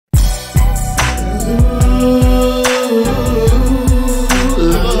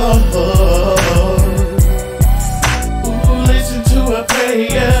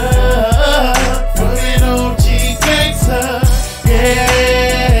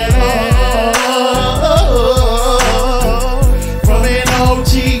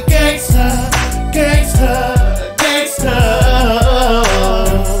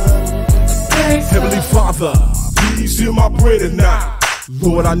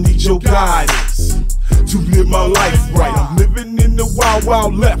I need your guidance to live my life right. I'm living in the wild,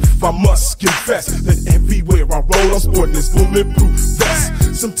 wild left. I must confess that everywhere I roll, I'm sporting this bulletproof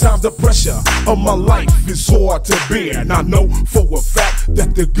vest. Sometimes the pressure of my life is hard to bear, and I know for a fact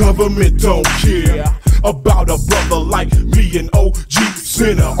that the government don't care about a brother like me and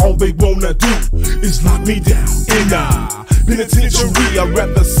O.G.z. All they wanna do is lock me down in a penitentiary. I'd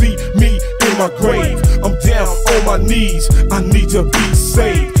rather see me in my grave. I'm down on my knees, I need to be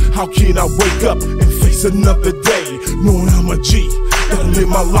saved. How can I wake up and face another day knowing I'm a G? Gotta live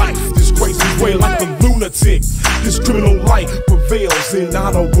my life this crazy way like a lunatic. This criminal life prevails, and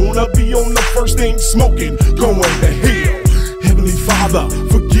I don't wanna be on the first thing smoking, going to hell. Heavenly Father,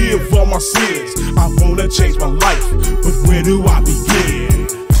 forgive all my sins. I wanna change my life, but where do I begin?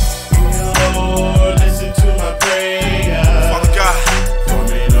 Lord, listen to my prayer. Father God,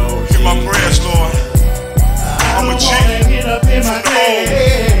 hear my prayers, Lord. I'm a G from the old.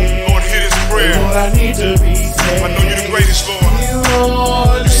 Lord, hear this prayer. Lord, I need to be saved. I know you're the greatest, Lord.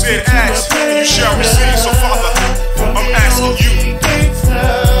 You said ask, and you shall receive. So Father, I'm asking you, hear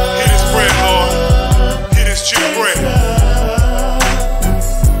this prayer, Lord. Hear this G prayer.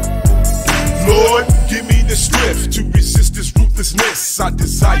 Lord, give me the strength to resist this ruthlessness I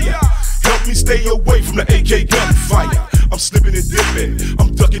desire. Help me stay away from the AK gunfire. I'm slipping and dipping,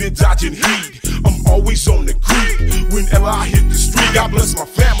 I'm ducking and dodging heat. I'm always on the creep whenever I hit the street. God bless my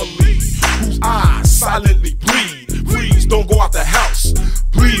family, whose eyes silently plead. Please don't go out the house,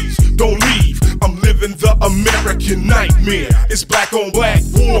 please don't leave. I'm living the American nightmare. It's black on black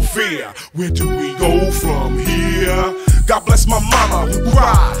warfare. Where do we go from here? God bless my mama who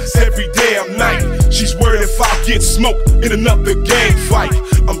cries every damn night. She's worried if I get smoked in another gang fight.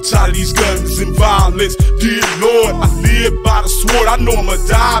 I'm tired of these guns and violence. Dear Lord, I live by the sword. I know I'ma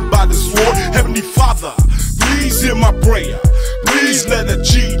die by the sword. Heavenly Father, please hear my prayer. Please let a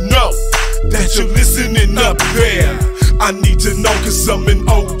G know that you're listening up there. I need to know, cause I'm an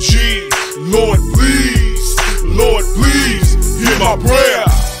OG. Lord, please hear my prayer.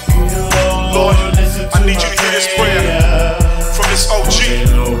 Lord, I need you to hear this prayer from this OG.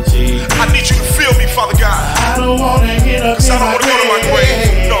 I need you to feel me, Father God. I don't wanna get up, cause I don't wanna go to my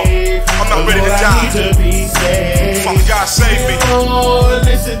grave. No, I'm not ready to die. Father God, save me. Lord,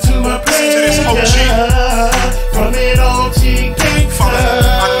 listen to my prayer. Listen to this OG. From an OG gangster. Father,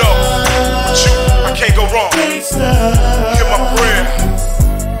 I know with you I can't go wrong. Hear my prayer.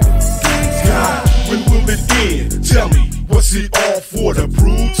 God, when will it end? Tell me, what's it all for? To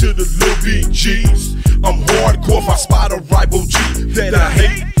prove to the little big G's I'm hardcore. If I spot a rival G that I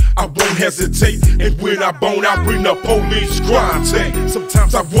hate, I won't hesitate. And when I bone, I bring the police crime tape.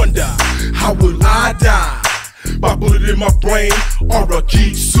 Sometimes I wonder, how will I die? By a bullet in my brain or a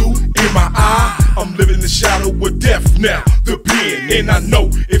key suit in my eye? I'm living in the shadow with death now, the pen. And I know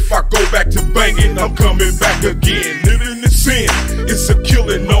if I go back to banging, I'm coming back again. Living in sin, it's a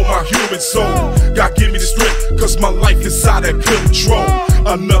killing on my human soul. God give me the strength, cause my life is out of control.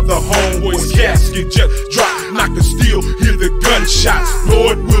 Another homeboy's casket just dropped, and I can still hear the gunshots.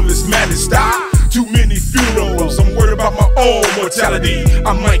 Lord, will this madness stop? Too many funerals, I'm worried about my own mortality.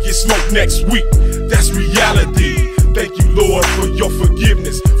 I might get smoked next week, that's reality. Thank you, Lord, for your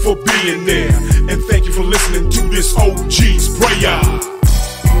forgiveness, for being there. And thank you for listening to this O.G.z prayer.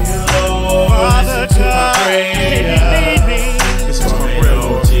 Lord, listen to my prayer. This is my prayer,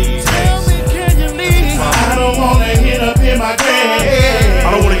 Lord. Tell me, can you leave? I don't wanna end up in my grave.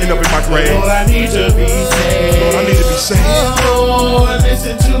 I don't want to end up in my grave. Lord, I need to be saved. Lord, I need to be saved. Lord,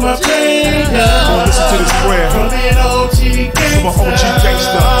 listen to my prayer. Lord, listen to this prayer from an OG gangster. From an OG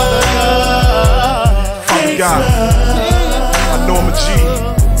gangster. Father God, I know I'm a G,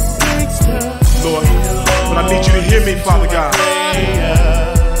 Lord, but I need you to hear me, Father God.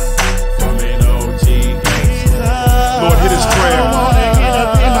 Lord, hear this prayer.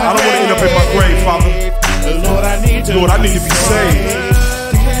 I don't want to end up in my grave, Father. Lord, I need to be saved.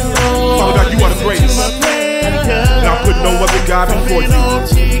 Father God, you are the greatest, and I put no other God before you.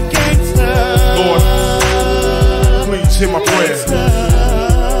 Lord, please hear my prayer.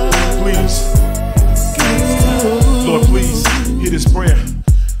 Please, Lord, please hear this prayer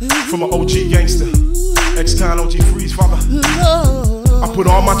from an OG gangster, X-Kon OG Freeze, Father. I put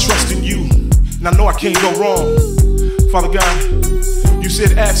all my trust in you, and I know I can't go wrong. Father God, you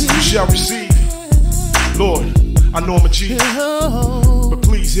said ask and you shall receive. Lord, I know I'm a G, but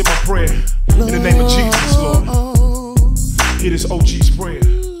please hear my prayer in the name of Jesus, Lord. Hear this O.G.'s prayer.